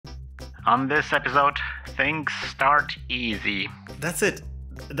On this episode, things start easy. That's it.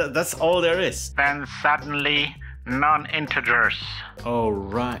 That's all there is. Then suddenly, non-integers. Oh,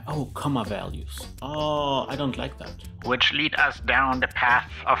 right. Oh, comma values. Oh, I don't like that. Which lead us down the path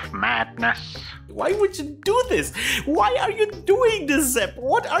of madness. Why would you do this? Why are you doing this, Zep?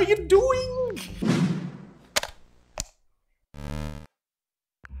 What are you doing?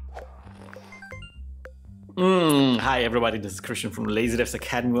 Hi everybody, this is Christian from LazyDev's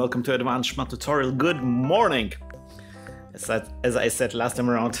Academy. Welcome to Advanced Shmup tutorial. Good morning. As I said last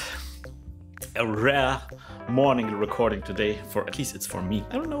time around, a rare morning recording today, for at least it's for me.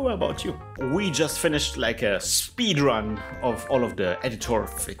 I don't know about you. We just finished like a speed run of all of the editor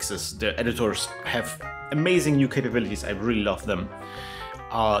fixes. The editors have amazing new capabilities. I really love them.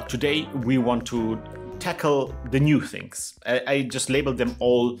 Today we want to tackle the new things. I just labeled them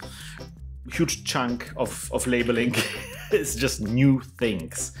all. Huge chunk of labeling is just new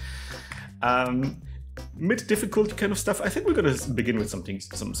things. Mid difficulty kind of stuff. I think we're gonna begin with some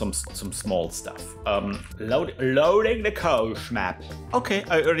small stuff. Loading the code map. Okay,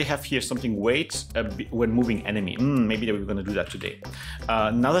 I already have here something. Wait when moving enemy. Maybe we're gonna do that today.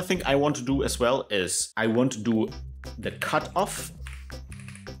 Another thing I want to do as well is I want to do the cutoff.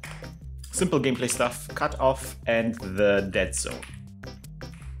 Simple gameplay stuff. Cutoff and the dead zone.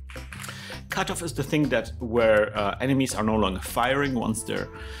 Cutoff is the thing that where enemies are no longer firing once they're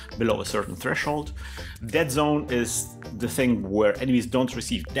below a certain threshold. Dead zone is the thing where enemies don't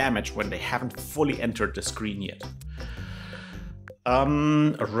receive damage when they haven't fully entered the screen yet.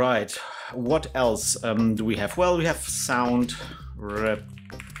 Right. What else do we have? Well, we have sound,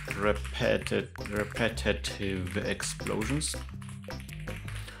 repetitive explosions.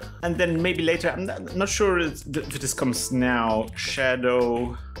 And then maybe later, I'm not sure if this comes now,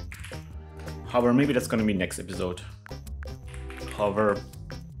 shadow. Hover, maybe that's gonna be next episode. Hover,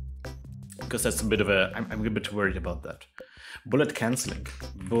 because that's a bit of a, I'm a bit worried about that. Bullet canceling,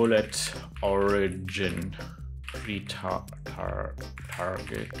 bullet origin,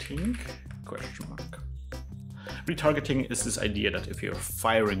 retargeting, question mark. Retargeting is this idea that if you're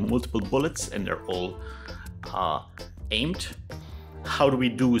firing multiple bullets and they're all aimed, how do we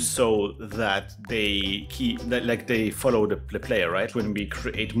do so that they they follow the player, right? When we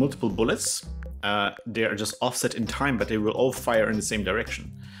create multiple bullets, they are just offset in time, but they will all fire in the same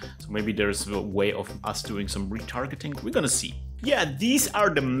direction. So maybe there's a way of us doing some retargeting. We're gonna see. Yeah, these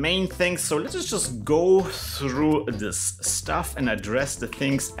are the main things. So let's just go through this stuff and address the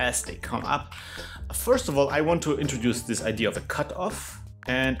things as they come up. First of all, I want to introduce this idea of a cutoff,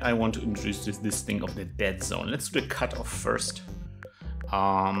 and I want to introduce this thing of the dead zone. Let's do the cutoff first.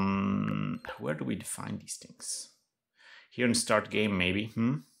 Where do we define these things? Here in start game, maybe.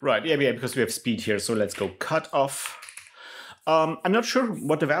 Right, yeah, because we have speed here, so let's go cut off. I'm not sure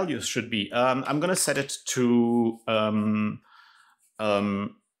what the values should be. I'm gonna set it to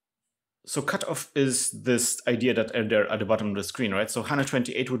so cutoff is this idea that they're at the bottom of the screen, right? So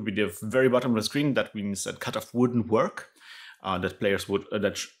 128 would be the very bottom of the screen. That means that cutoff wouldn't work. That players would,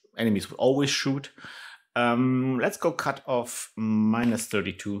 that enemies would always shoot. Let's go cut off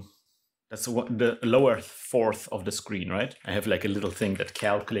 -32. That's the lower fourth of the screen, right? I have like a little thing that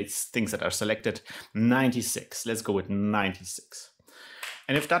calculates things that are selected. 96. Let's go with 96.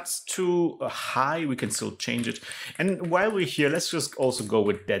 And if that's too high, we can still change it. And while we're here, let's just also go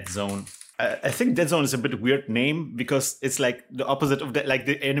with dead zone. I think dead zone is a bit weird name because it's like the opposite of that. Like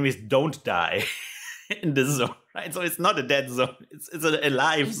the enemies don't die in this zone, right? So it's not a dead zone. It's an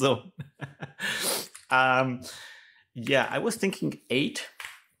alive zone. Yeah, I was thinking 8.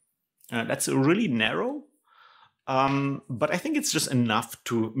 That's really narrow, but I think it's just enough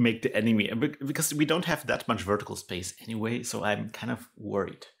to make the enemy, because we don't have that much vertical space anyway, so I'm kind of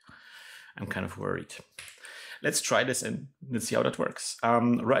worried. Let's try this and let's see how that works.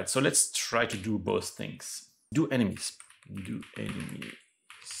 Right, so let's try to do both things. Do enemies.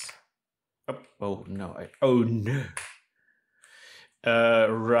 Oh no, oh no.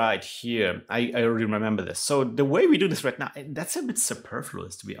 Right here, I already remember this. So the way we do this right now, that's a bit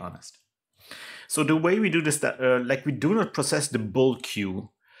superfluous, to be honest. So the way we do this, that like we do not process the bull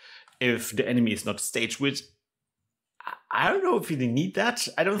queue if the enemy is not staged, which I don't know if we need that.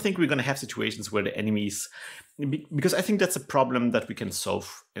 I don't think we're going to have situations where the enemies, because I think that's a problem that we can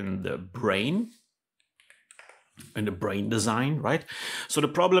solve in the brain. In the brain design, right? So the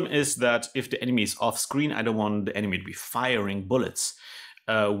problem is that if the enemy is off screen, I don't want the enemy to be firing bullets,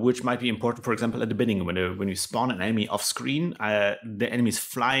 which might be important, for example, at the beginning when you spawn an enemy off screen, the enemy is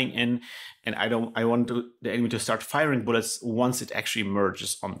flying in, and I want the enemy to start firing bullets once it actually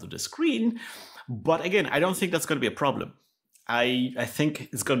emerges onto the screen. But again, I don't think that's going to be a problem. I think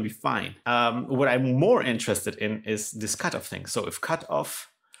it's going to be fine. What I'm more interested in is this cutoff thing. So if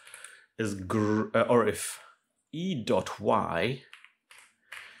cutoff is or if e.y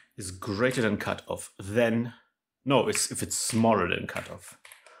is greater than cutoff, then no, if it's smaller than cutoff.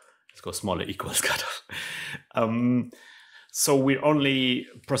 Let's go smaller equals cutoff. So we're only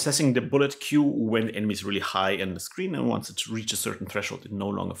processing the bullet queue when the enemy is really high in the screen, and once it reaches a certain threshold, it no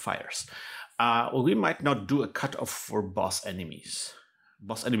longer fires. We might not do a cutoff for boss enemies.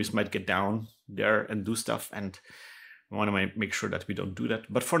 Boss enemies might get down there and do stuff, and we want to make sure that we don't do that.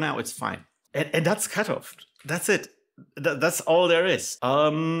 But for now, it's fine. And that's cutoff. That's it. That's all there is.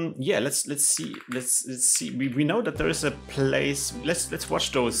 Yeah, let's see. Let's see. We know that there is a place. Let's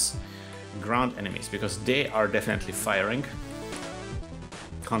watch those ground enemies, because they are definitely firing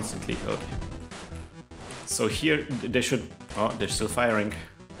constantly. Okay. So here they should. Oh, they're still firing.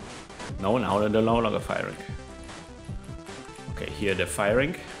 No, now they're no longer firing. Okay, here they're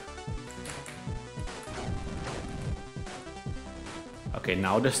firing. Okay,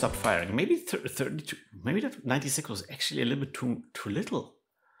 now they stopped firing. Maybe 32. Maybe that 96 was actually a little bit too little.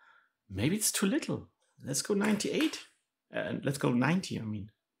 Maybe it's too little. Let's go 98. Let's go 90. I mean.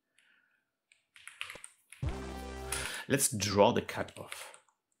 Let's draw the cutoff.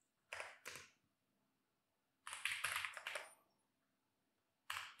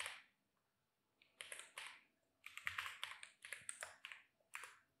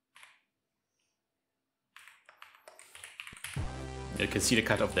 You can see the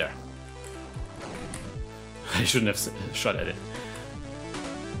cutoff there. I shouldn't have shot at it.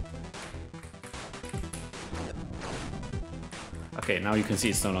 Okay, now you can see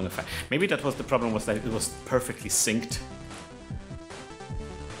it's no longer fine. Maybe that was the problem, was that it was perfectly synced.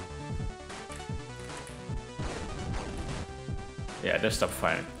 Yeah, they stopped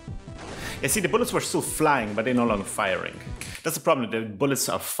firing. Yeah, see, the bullets were still flying, but they're no longer firing. That's the problem. The bullets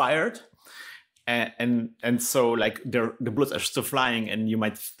are fired, and so like the bullets are still flying, and you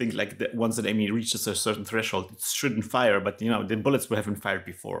might think like that once an enemy reaches a certain threshold, it shouldn't fire. But you know, the bullets haven't fired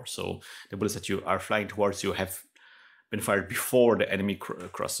before, so the bullets that you are flying towards you have been fired before the enemy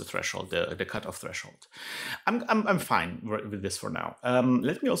crossed the threshold, the cutoff threshold. I'm fine with this for now.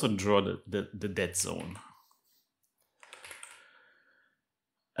 Let me also draw the dead zone.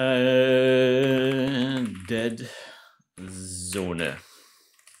 Dead zone.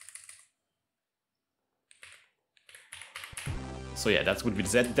 So yeah, that would be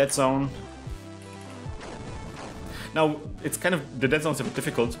the dead zone. Now it's kind of, the dead zone's a bit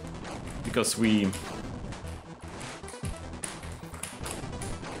difficult because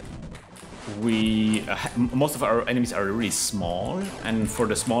most of our enemies are really small, and for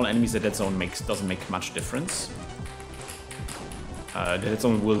the small enemies the dead zone doesn't make much difference. The dead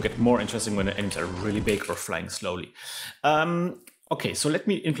zone will get more interesting when the enemies are really big or flying slowly. Okay, so let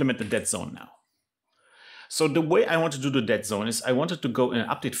me implement the dead zone now. So the way I want to do the dead zone is I wanted to go in an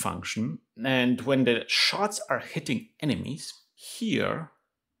update function, and when the shots are hitting enemies, here,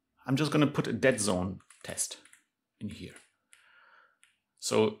 I'm just going to put a dead zone test in here.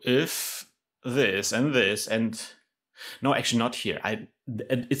 So if this and no, actually not here.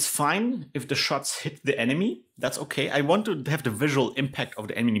 It's fine if the shots hit the enemy. That's okay. I want to have the visual impact of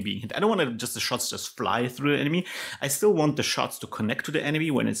the enemy being hit. I don't want the shots just fly through the enemy. I still want the shots to connect to the enemy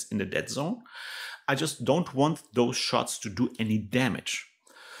when it's in the dead zone. I just don't want those shots to do any damage.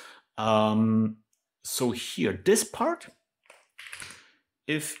 So here, this part,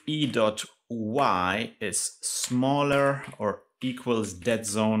 if e.y is smaller or equals dead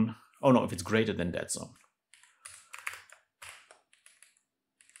zone. Oh no, if it's greater than dead zone.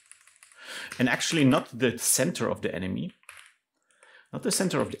 And actually not the center of the enemy. Not the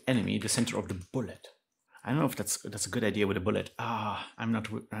center of the enemy, the center of the bullet. I don't know if that's a good idea with a bullet. I'm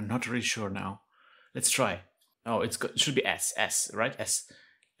not really sure now. Let's try. Oh, it should be S, right?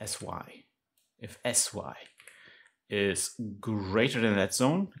 SY. If SY is greater than that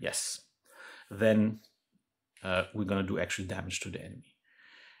zone, yes, then we're gonna do actual damage to the enemy.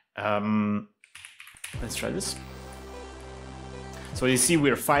 Let's try this. So you see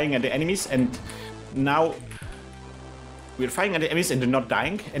we're firing at the enemies, and now we're firing at the enemies and they're not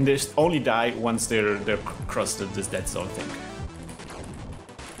dying, and they only die once they're crossed this dead zone thing.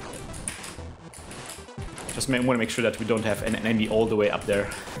 Just want to make sure that we don't have an enemy all the way up there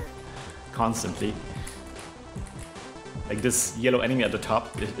constantly. Like this yellow enemy at the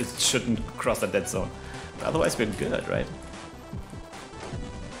top, it shouldn't cross that dead zone. But otherwise we're good, right?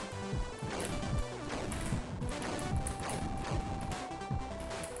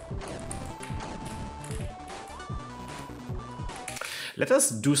 Let us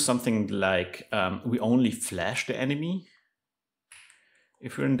do something like we only flash the enemy.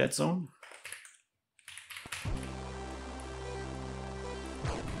 if you're in that zone.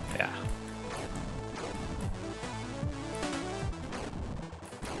 Yeah.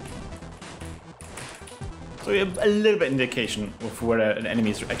 So you have a little bit indication of where an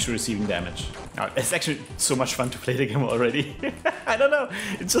enemy is actually receiving damage. Now, it's actually so much fun to play the game already. I don't know,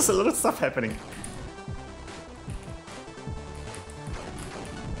 it's just a lot of stuff happening.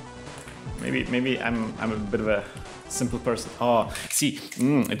 Maybe I'm a bit of a simple person. Oh, see,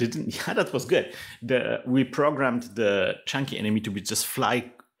 I didn't. Yeah, that was good. We programmed the chunky enemy to be just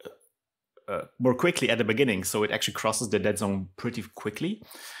fly more quickly at the beginning, so it actually crosses the dead zone pretty quickly.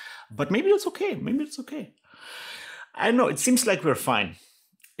 But maybe it's okay. Maybe it's okay. I don't know. It seems like we're fine.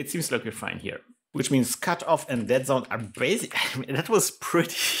 It seems like we're fine here, which means Cutoff and Deadzone are basic. I mean, that was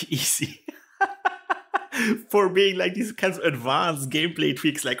pretty easy. For being like these kinds of advanced gameplay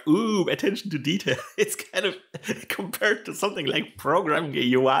tweaks, like, ooh, attention to detail. It's kind of compared to something like programming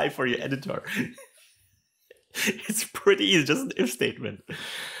a UI for your editor. It's pretty easy, just an if statement.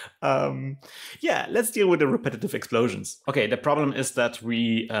 Yeah, let's deal with the repetitive explosions. Okay, the problem is that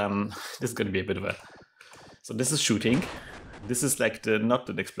we, this is going to be a bit of a, so this is shooting. This is like not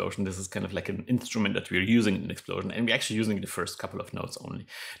an explosion. This is kind of like an instrument that we're using in an explosion, and we're actually using the first couple of notes only.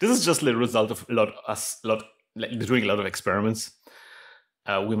 This is just the result of doing a lot of experiments.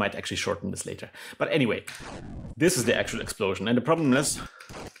 We might actually shorten this later. But anyway, this is the actual explosion, and the problem is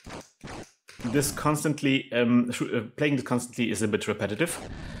this constantly playing this constantly is a bit repetitive,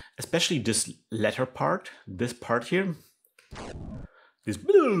 especially this latter part. This part here,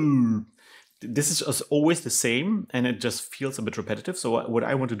 this is always the same, and it just feels a bit repetitive. So what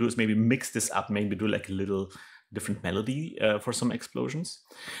I want to do is maybe mix this up, maybe do like a little different melody for some explosions.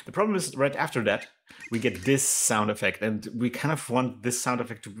 The problem is right after that, we get this sound effect, and we kind of want this sound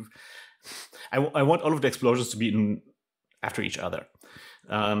effect to... I want all of the explosions to be in after each other.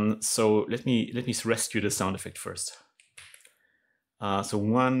 So let me rescue the sound effect first.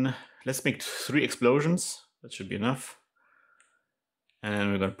 Let's make 3 explosions. That should be enough. And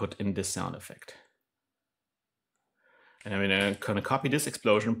then we're going to put in this sound effect. And I'm going to copy this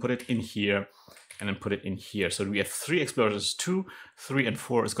explosion, put it in here, and then put it in here. So we have 3 explosions. 2, 3, and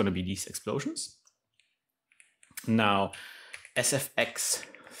 4 is going to be these explosions. Now, SFX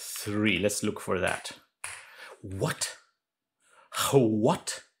 3, let's look for that. What?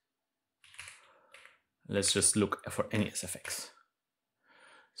 What? Let's just look for any SFX.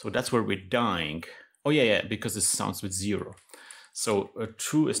 So that's where we're dying. Oh yeah, because this sounds with 0. So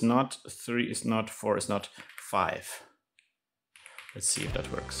 2 is not, 3 is not, 4 is not, 5. Let's see if that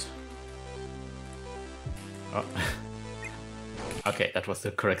works. Oh. Okay, that was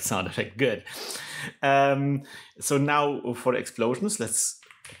the correct sound effect. Good. So now for the explosions, let's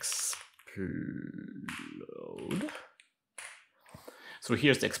explode. So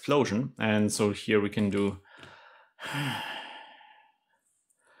here's the explosion, and so here we can do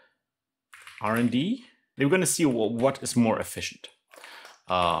R&D. We're going to see what is more efficient,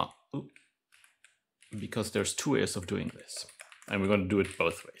 because there's 2 ways of doing this, and we're going to do it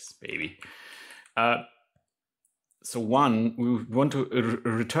both ways, baby. So one, we want to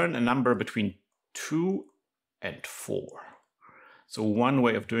return a number between 2 and 4. So one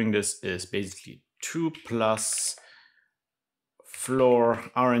way of doing this is basically 2 plus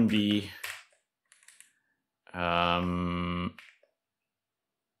floor R&D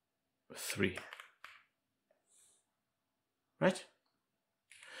 3. Right?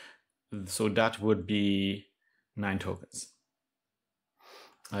 So that would be 9 tokens.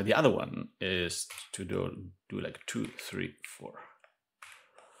 The other one is to do like 2, 3, 4.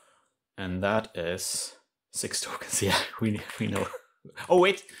 And that is 6 tokens. Yeah, we know. Oh,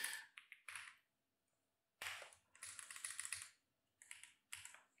 wait.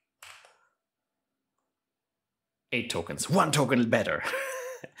 Eight tokens. 1 token better.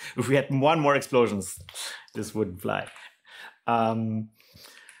 If we had 1 more explosions, this wouldn't fly. Okay.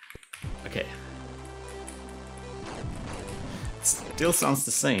 It still sounds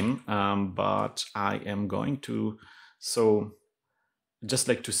the same, but I am going to, so just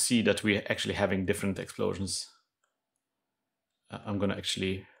like to see that we're actually having different explosions. I'm gonna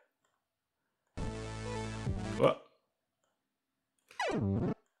actually, oh.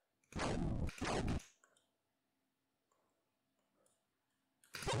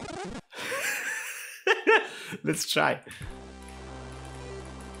 Let's try.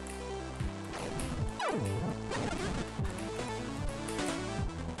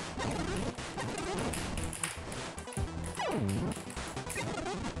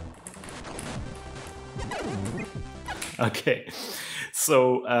 Okay,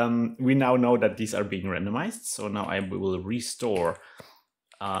 so we now know that these are being randomized. So now I will restore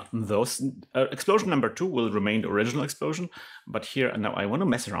those. Explosion number 2 will remain the original explosion, but here now I want to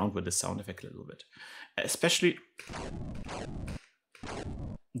mess around with the sound effect a little bit, especially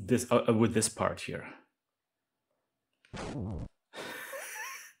this with this part here.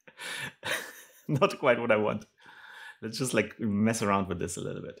 Not quite what I want. Let's just like mess around with this a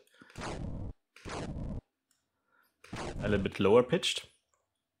little bit. A little bit lower pitched.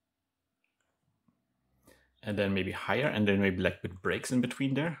 And then maybe higher, and then maybe like with breaks in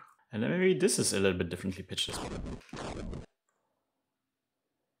between there. And then maybe this is a little bit differently pitched as well.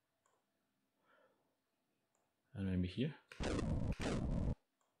 And maybe here.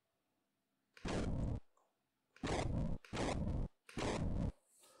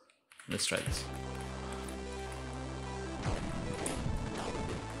 Let's try this.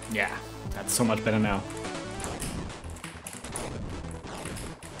 Yeah, that's so much better now.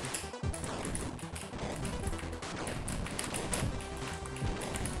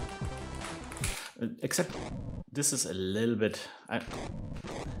 Except this is a little bit.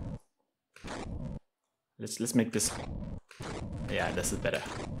 Let's make this. Yeah, this is better.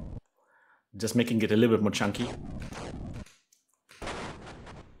 Just making it a little bit more chunky.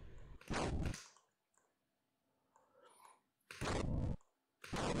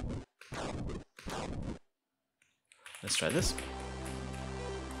 Let's try this.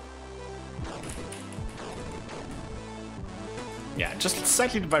 Yeah, just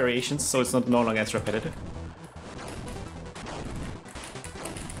slightly variations, so it's no longer as repetitive.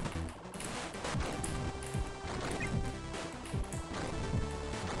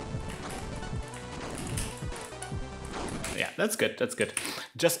 Yeah, that's good, that's good.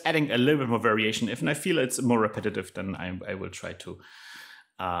 Just adding a little bit more variation. If I feel it's more repetitive, then I will try to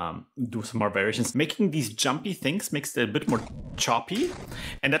do some more variations. Making these jumpy things makes it a bit more choppy,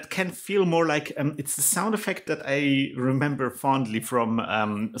 and that can feel more like it's the sound effect that I remember fondly from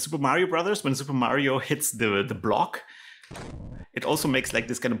Super Mario Brothers. When Super Mario hits the block, it also makes like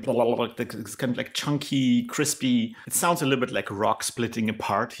this kind of like chunky, crispy. It sounds a little bit like rock splitting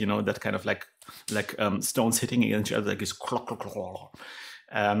apart, you know, that kind of like stones hitting against each other, like this clock, clock, clock.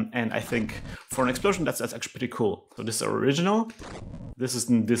 And I think for an explosion, that's actually pretty cool. So this is original. This is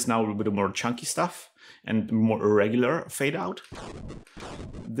now a little bit more chunky stuff and more irregular fade out.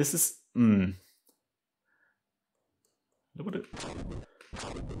 This is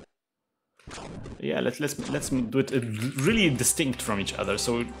yeah. Let's do it really distinct from each other,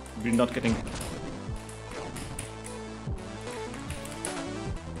 so we're not getting.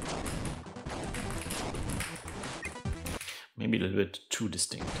 Maybe a little bit too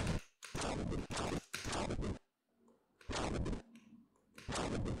distinct.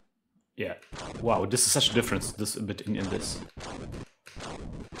 Yeah. Wow, this is such a difference. This a bit in this.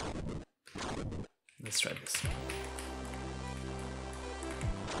 Let's try this.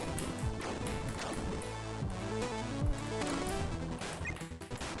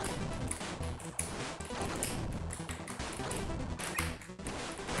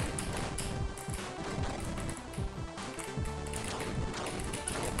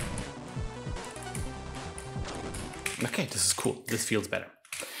 Okay, this is cool. This feels better.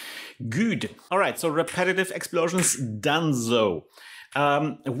 Good. All right, so repetitive explosions, done so.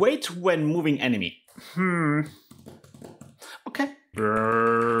 Wait when moving enemy. Okay.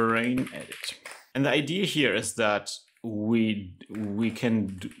 Brain edit. And the idea here is that we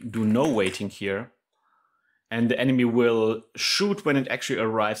can do no waiting here, and the enemy will shoot when it actually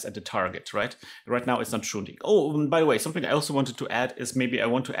arrives at the target, right? Right now it's not shooting. Oh, and by the way, something I also wanted to add is maybe I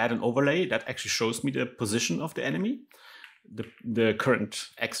want to add an overlay that actually shows me the position of the enemy, the current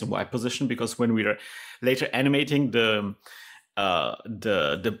X and Y position, because when we are later animating the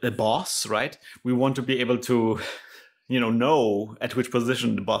boss, right, we want to be able to, you know at which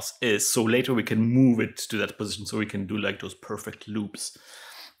position the boss is, so later we can move it to that position, so we can do like those perfect loops.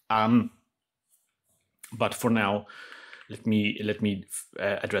 But for now, let me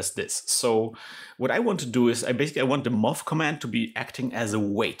address this. So what I want to do is I want the MOV command to be acting as a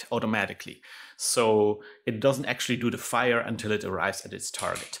wait automatically. So it doesn't actually do the fire until it arrives at its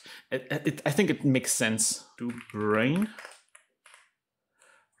target. I think it makes sense to brain.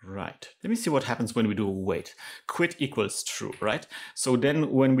 Right. Let me see what happens when we do a wait. Quit equals true, right? So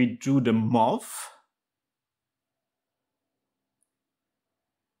then when we do the MOV,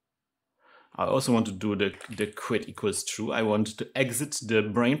 I also want to do the quit equals true. I want to exit the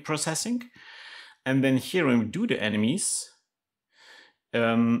brain processing. And then here when we do the enemies,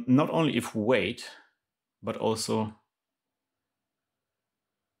 not only if wait, but also,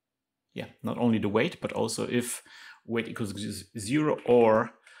 yeah, not only the wait, but also if wait equals 0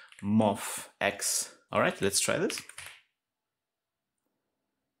 or MOV X. All right, let's try this.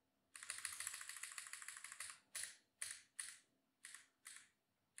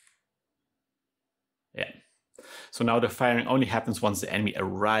 So now the firing only happens once the enemy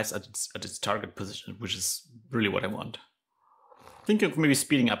arrives at its target position, which is really what I want. Think of maybe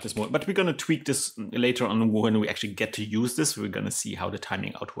speeding up this more, but we're going to tweak this later on when we actually get to use this. We're going to see how the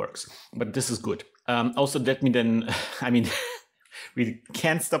timing out works, but this is good. Also, let me then, I mean, we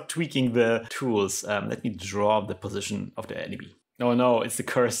can't stop tweaking the tools. Let me draw the position of the enemy. Oh no, it's the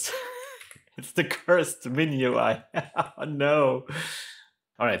cursed, it's the cursed min UI. Oh no.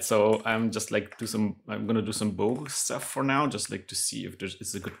 All right, so I'm just like I'm going to do some bogus stuff for now, just like to see if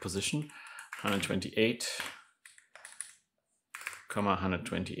it's a good position. 128.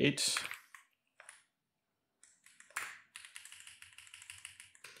 128.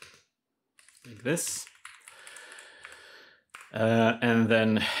 Like this. And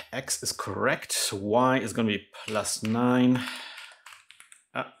then X is correct, so Y is going to be +9.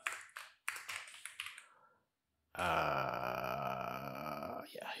 Yeah.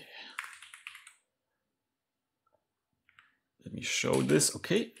 Let me show this.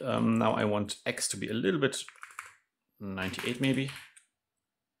 Okay, now I want X to be a little bit 98 maybe.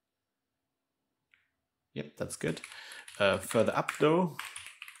 Yep, that's good. Further up though.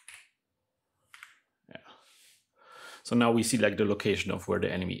 Yeah. So now we see like the location of where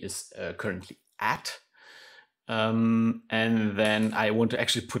the enemy is currently at. And then I want to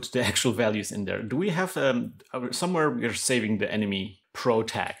actually put the actual values in there. Do we have somewhere we're saving the enemy pro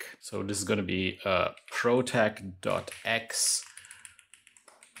tag? So this is going to be protag.x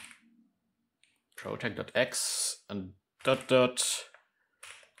and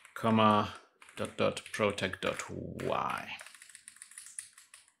comma protag.y.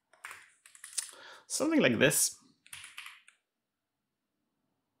 Something like this.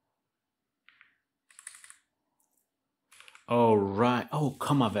 Oh, right. Oh,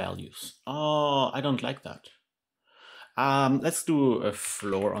 comma values. Oh, I don't like that. Let's do a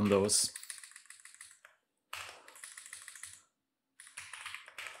floor on those.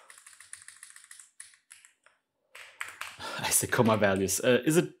 I say comma values.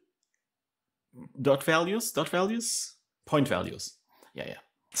 Is it dot values? Dot values? Point values. Yeah.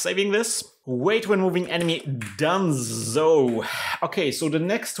 Saving this. Wait when moving enemy done. So, okay, so the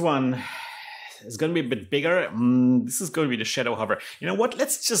next one is going to be a bit bigger. This is going to be the shadow hover. You know what?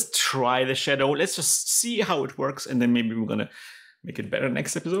 Let's just try the shadow. Let's just see how it works, and then maybe we're going to make it better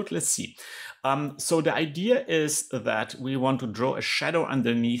next episode. Let's see. So the idea is that we want to draw a shadow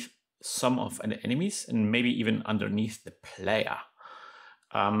underneath some of the enemies, and maybe even underneath the player.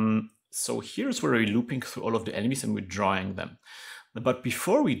 So here's where we're looping through all of the enemies and we're drawing them. But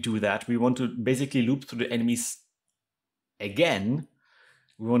before we do that, we want to basically loop through the enemies again.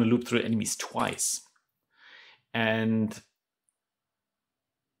 We want to loop through the enemies twice. And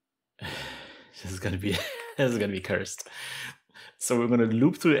this is going to be cursed. So we're going to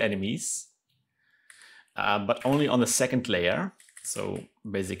loop through the enemies, but only on the second layer. So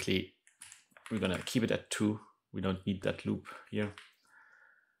basically, we're going to keep it at 2. We don't need that loop here.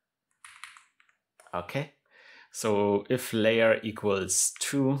 Okay. So if layer equals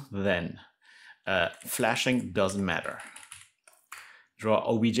 2, then flashing doesn't matter. Draw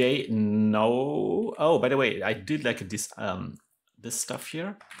OBJ, no. Oh, by the way, I did like this stuff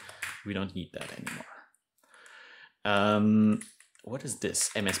here. We don't need that anymore. What is this?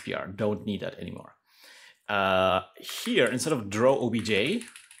 MSPR, don't need that anymore. Here, instead of draw OBJ,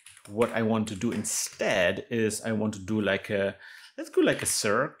 what I want to do instead is I want to do like a, let's go like a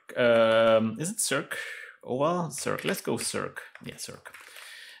circ. Is it circ? Oh, well, circ. Let's go circ. Yeah, circ.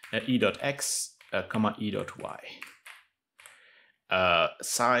 E.x, comma E.y.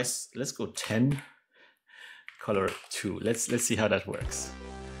 Size, let's go 10. Color 2. Let's see how that works.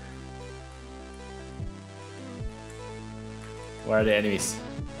 Where are the enemies?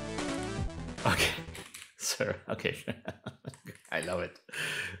 Okay, sir. Okay, I love it.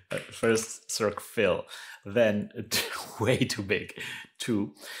 First circ fill, then way too big,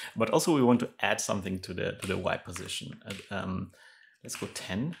 2. But also we want to add something to the Y position. Let's go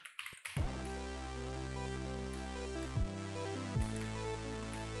 10.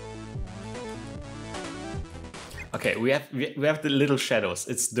 Okay, we have the little shadows.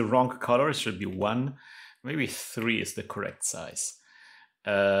 It's the wrong color. It should be 1. Maybe 3 is the correct size.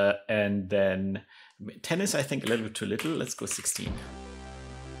 And then 10 is, I think, a little bit too little. Let's go 16.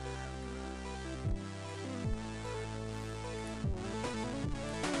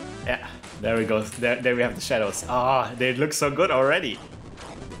 Yeah, there we go. There we have the shadows. Ah, they look so good already.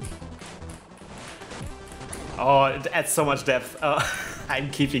 Oh, it adds so much depth.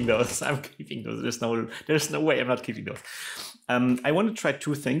 I'm keeping those. I'm keeping those. There's no way I'm not keeping those. I want to try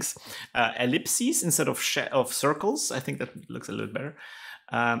 2 things: ellipses instead of circles. I think that looks a little better.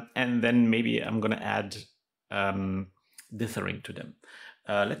 And then maybe I'm gonna add dithering to them.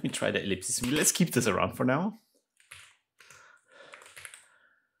 Let me try the ellipses. Let's keep this around for now.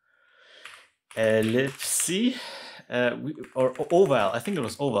 Ellipse, or oval. I think it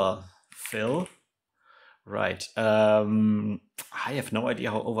was oval fill. Right. I have no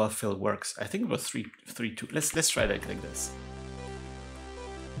idea how oval fill works. I think it was 3, 3, 2. Let's try that like this.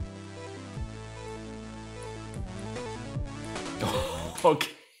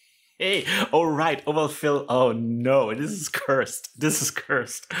 Okay. Hey, all right, oval fill. Oh no, this is cursed. This is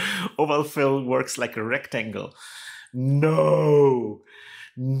cursed. Oval fill works like a rectangle. No,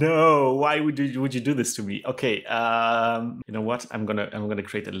 no. Why would you do this to me? Okay. You know what? I'm gonna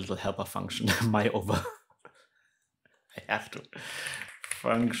create a little helper function. My oval. I have to.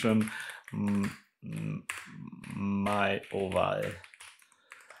 Function my oval.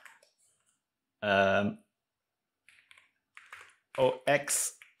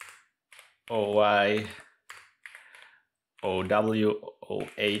 OX, OY, OW,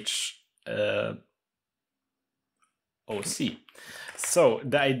 OH, OC. So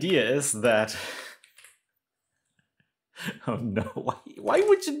the idea is that, oh no, why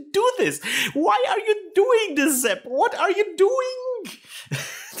would you do this? Why are you doing this, Zep? What are you doing?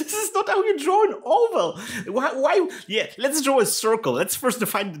 This is not how you draw an oval. Why? Yeah, let's draw a circle. Let's first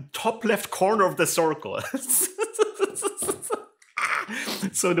define the top left corner of the circle.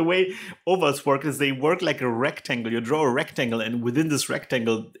 So the way ovals work is they work like a rectangle. You draw a rectangle, and within this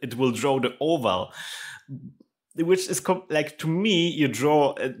rectangle, it will draw the oval. Which is like, to me, you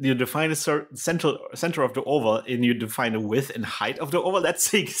define a center of the oval, and you define the width and height of the oval. That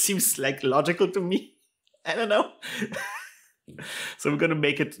seems like logical to me. I don't know. So we're gonna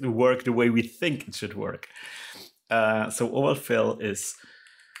make it work the way we think it should work. So oval fill is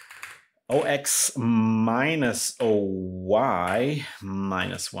OX minus OY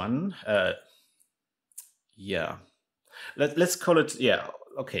minus 1. Yeah. Let's call it, yeah,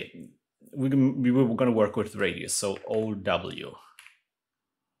 okay. We were going to work with radius, so OW,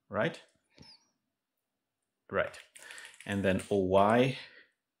 right? Right. And then OY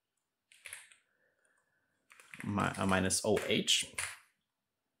minus OH.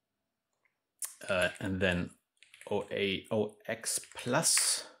 And then OX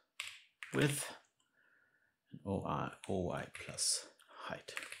plus width, and OY plus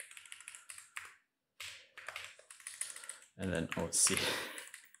height. And then OC.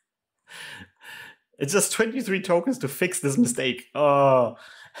 It's just 23 tokens to fix this mistake. Oh,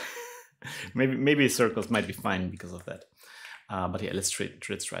 maybe circles might be fine because of that. But yeah, let's try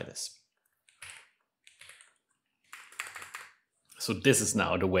this. So this is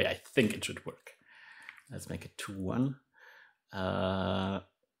now the way I think it should work. Let's make it 2, 1.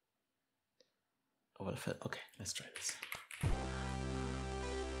 Okay, let's try this.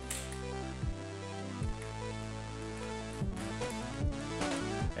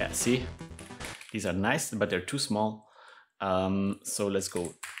 Yeah, see? These are nice, but they're too small. So let's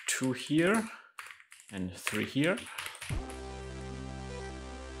go 2 here and 3 here.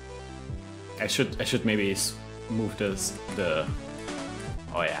 I should maybe move the.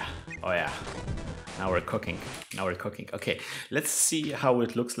 Oh yeah. Now we're cooking. Okay, let's see how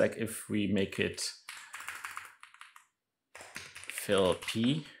it looks like if we make it fill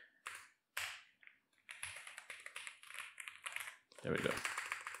P. There we go.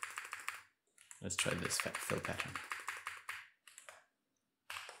 Let's try this fill pattern.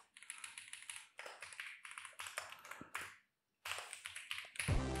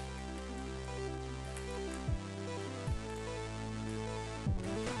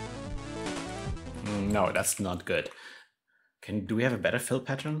 No, that's not good. Do we have a better fill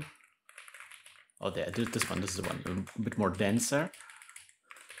pattern? Oh, there, this one. This is the one, a bit more denser.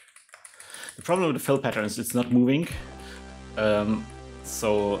 The problem with the fill pattern is it's not moving,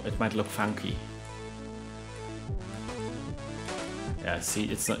 so it might look funky. Yeah, see,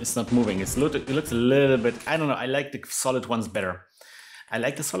 it's not moving. It looks a little bit. I don't know. I like the solid ones better.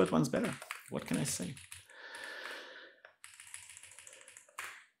 What can I say?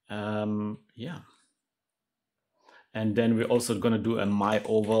 Yeah. And then we're also gonna do a my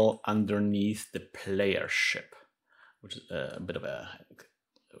oval underneath the player ship, which is a bit of a.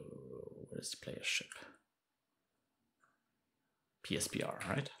 Where's the player ship? PSPR,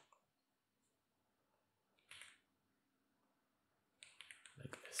 right?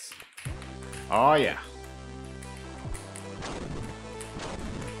 Like this. Oh yeah.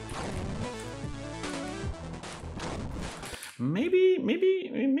 Maybe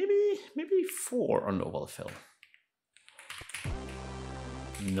 4 on the oval fill.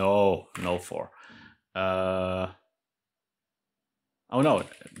 No 4. Oh no,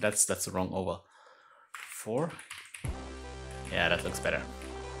 that's the wrong oval. 4. Yeah, that looks better.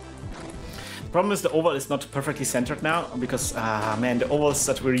 The problem is the oval is not perfectly centered now because, man, the ovals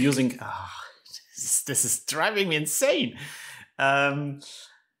that we're using, this is driving me insane. We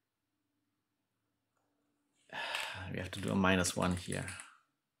have to do a -1 here.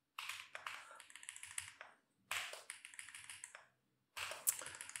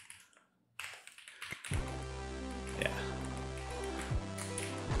 Yeah.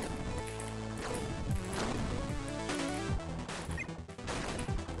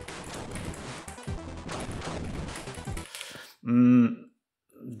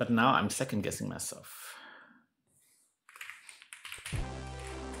 But now I'm second guessing myself.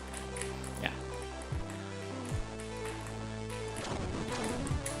 Yeah.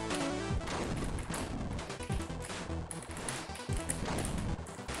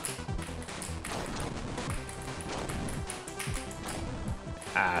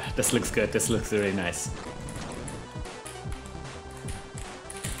 This looks good. This looks really nice.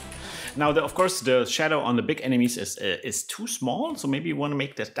 Now, of course, the shadow on the big enemies is too small, so maybe we want to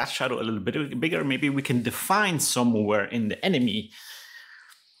make that shadow a little bit bigger. Maybe we can define somewhere in the enemy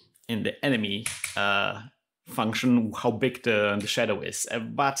function how big the shadow is.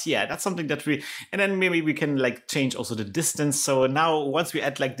 But yeah, that's something that and then maybe we can like change also the distance. So now once we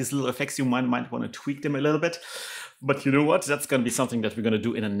add like these little effects, you might want to tweak them a little bit. But you know what? That's going to be something that we're going to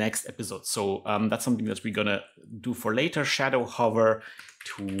do in the next episode. So that's something that we're going to do for later. Shadow hover,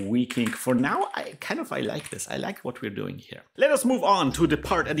 tweaking. For now, I like this. I like what we're doing here. Let us move on to the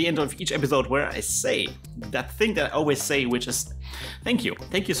part at the end of each episode where I say that thing that I always say, which is thank you.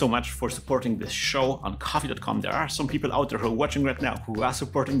 Thank you so much for supporting this show on Ko-fi.com. There are some people out there who are watching right now who are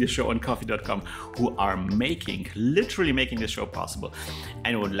supporting this show on Ko-fi.com, who are literally making this show possible.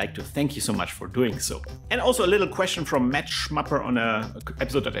 And I would like to thank you so much for doing so. And also a little question from Matt Schmupper on an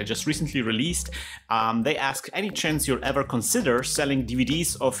episode that I just recently released. They ask, any chance you'll ever consider selling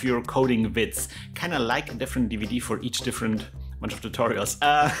DVDs of your coding vids, kind of like a different DVD for each different bunch of tutorials?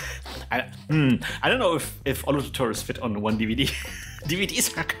 I don't know if all the tutorials fit on one DVD.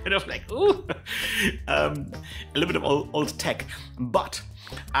 DVDs are kind of like, ooh, a little bit of old tech, but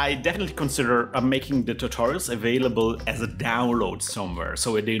I definitely consider making the tutorials available as a download somewhere,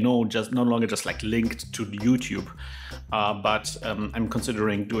 so they no longer just like linked to YouTube. But I'm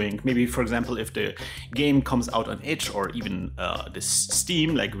considering doing, maybe for example, if the game comes out on itch or even this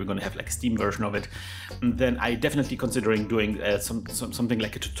Steam, like we're gonna have like a Steam version of it, then I definitely considering doing something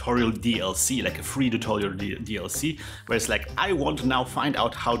like a tutorial DLC, like a free tutorial DLC, where it's like, I want to now find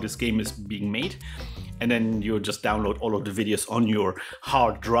out how this game is being made. And then you just download all of the videos on your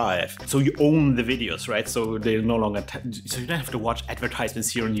hard drive. So you own the videos, right? So they're no longer, so you don't have to watch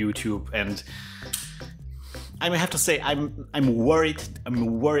advertisements here on YouTube. And I have to say, I'm worried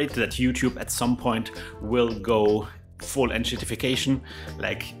that YouTube at some point will go full enshittification,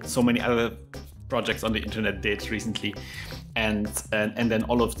 like so many other projects on the internet did recently. And then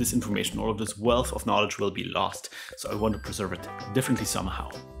all of this information, all of this wealth of knowledge will be lost. So I want to preserve it differently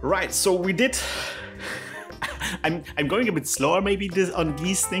somehow. Right, so we did... I'm going a bit slower maybe on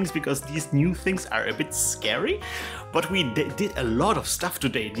these things because these new things are a bit scary, but we did a lot of stuff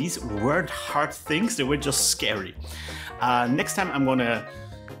today. These weren't hard things, they were just scary. Next time I'm gonna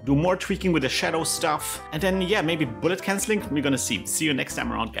do more tweaking with the shadow stuff, and then yeah, maybe bullet canceling, we're gonna see. See you next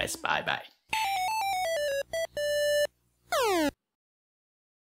time around, guys. Bye bye.